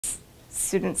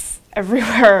students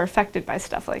everywhere are affected by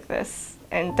stuff like this.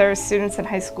 And there are students in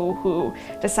high school who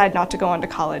decide not to go on to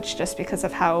college just because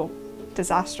of how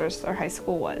disastrous their high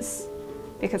school was,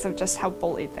 because of just how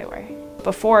bullied they were.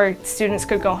 Before, students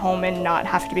could go home and not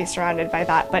have to be surrounded by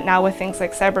that, but now with things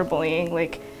like cyberbullying,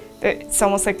 like, it's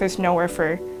almost like there's nowhere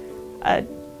for a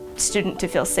student to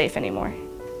feel safe anymore.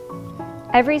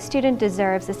 Every student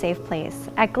deserves a safe place.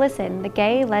 At GLSEN, the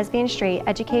Gay, Lesbian, Straight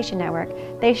Education Network,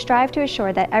 they strive to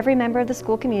assure that every member of the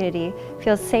school community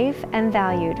feels safe and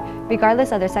valued,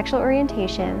 regardless of their sexual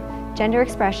orientation, gender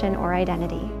expression, or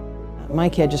identity. My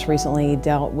kid just recently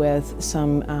dealt with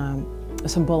some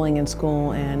bullying in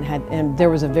school, and there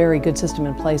was a very good system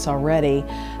in place already,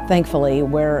 thankfully,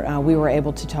 where we were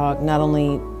able to talk not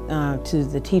only to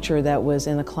the teacher that was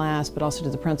in the class, but also to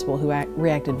the principal, who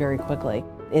reacted very quickly.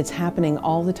 It's happening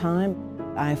all the time.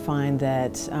 I find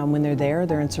that when they're there,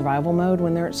 they're in survival mode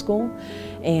when they're at school,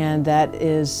 and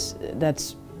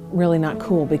that's really not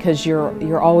cool, because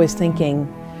you're always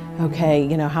thinking, okay,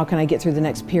 you know, how can I get through the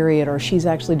next period? Or she's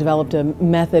actually developed a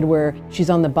method where she's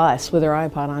on the bus with her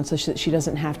iPod on, so that she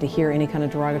doesn't have to hear any kind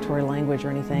of derogatory language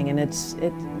or anything, and it's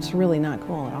really not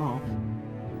cool at all.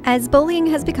 As bullying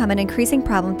has become an increasing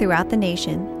problem throughout the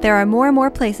nation, there are more and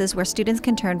more places where students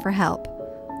can turn for help.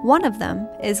 One of them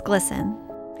is GLSEN.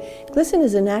 GLSEN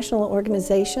is a national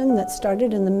organization that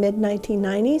started in the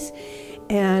mid-1990s,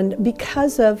 and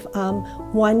because of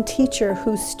one teacher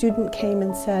whose student came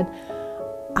and said,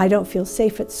 I don't feel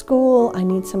safe at school, I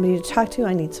need somebody to talk to,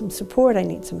 I need some support, I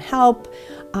need some help,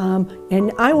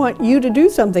 and I want you to do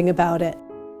something about it.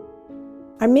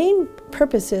 Our main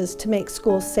purpose is to make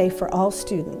schools safe for all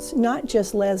students, not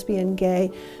just lesbian, gay,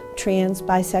 trans,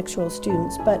 bisexual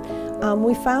students, but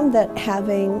we found that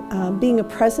being a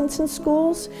presence in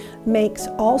schools makes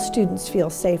all students feel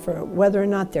safer, whether or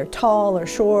not they're tall or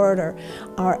short or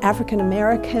African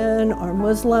American or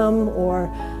Muslim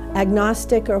or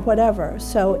agnostic or whatever.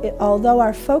 So although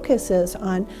our focus is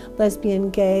on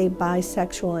lesbian, gay,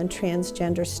 bisexual, and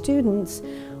transgender students,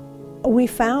 we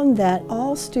found that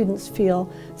all students feel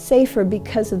safer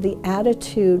because of the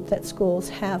attitude that schools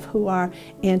have, who are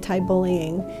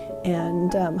anti-bullying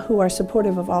and who are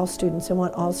supportive of all students and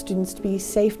want all students to be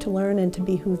safe to learn and to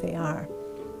be who they are.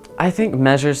 I think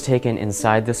measures taken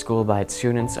inside the school by its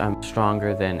students are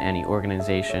stronger than any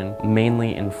organization.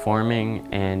 Mainly informing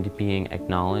and being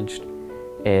acknowledged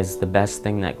is the best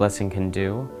thing that GLSEN can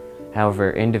do.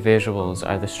 However, individuals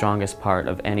are the strongest part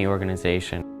of any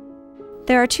organization.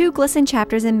 There are 2 GLSEN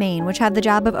chapters in Maine which have the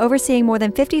job of overseeing more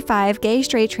than 55 gay,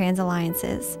 straight, trans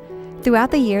alliances.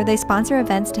 Throughout the year, they sponsor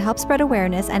events to help spread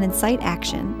awareness and incite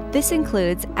action. This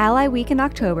includes Ally Week in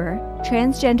October,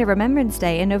 Transgender Remembrance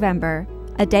Day in November,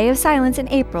 a Day of Silence in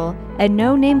April, and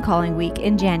No Name Calling Week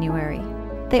in January.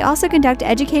 They also conduct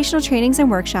educational trainings and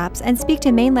workshops and speak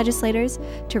to Maine legislators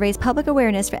to raise public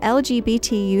awareness for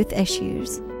LGBT youth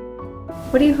issues.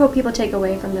 What do you hope people take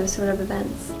away from those sort of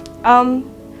events?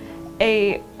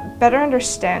 A better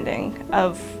understanding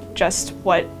of just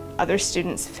what other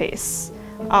students face,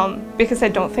 because I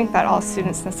don't think that all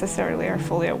students necessarily are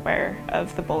fully aware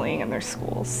of the bullying in their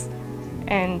schools,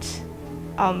 and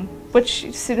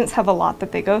which students have a lot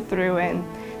that they go through, and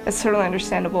it's totally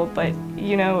understandable, but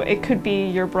you know, it could be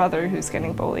your brother who's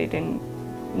getting bullied and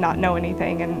not know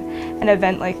anything, and an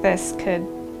event like this could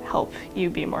help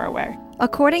you be more aware.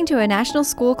 According to a national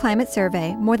school climate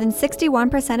survey, more than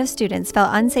 61% of students felt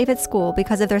unsafe at school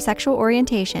because of their sexual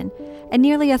orientation, and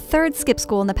nearly a third skipped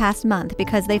school in the past month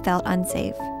because they felt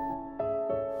unsafe.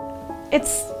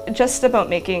 It's just about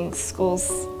making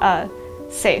schools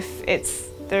safe.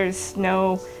 There's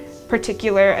no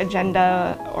particular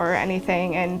agenda or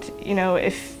anything, and you know,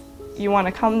 if you want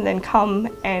to come, then come,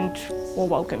 and we'll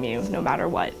welcome you no matter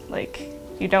what. Like,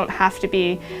 you don't have to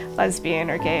be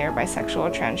lesbian or gay or bisexual or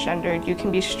transgendered. You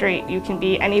can be straight, you can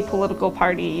be any political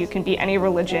party, you can be any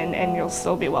religion, and you'll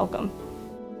still be welcome.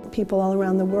 People all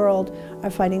around the world are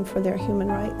fighting for their human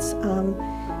rights.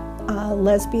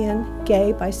 Lesbian,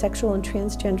 gay, bisexual, and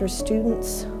transgender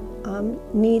students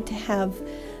need to have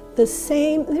the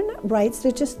same, they're not rights,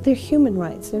 they're human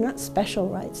rights. They're not special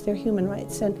rights, they're human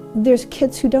rights. And there's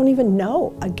kids who don't even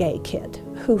know a gay kid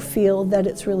who feel that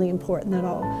it's really important that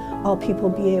all people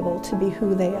be able to be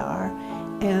who they are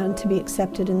and to be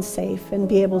accepted and safe and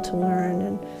be able to learn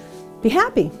and be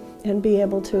happy and be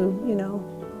able to, you know,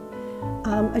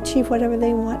 achieve whatever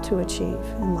they want to achieve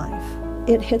in life.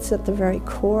 It hits at the very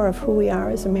core of who we are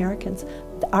as Americans,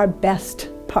 our best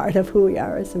part of who we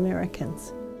are as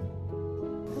Americans.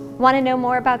 Want to know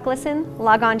more about GLSEN?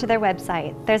 Log on to their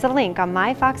website. There's a link on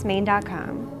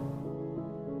myfoxmaine.com.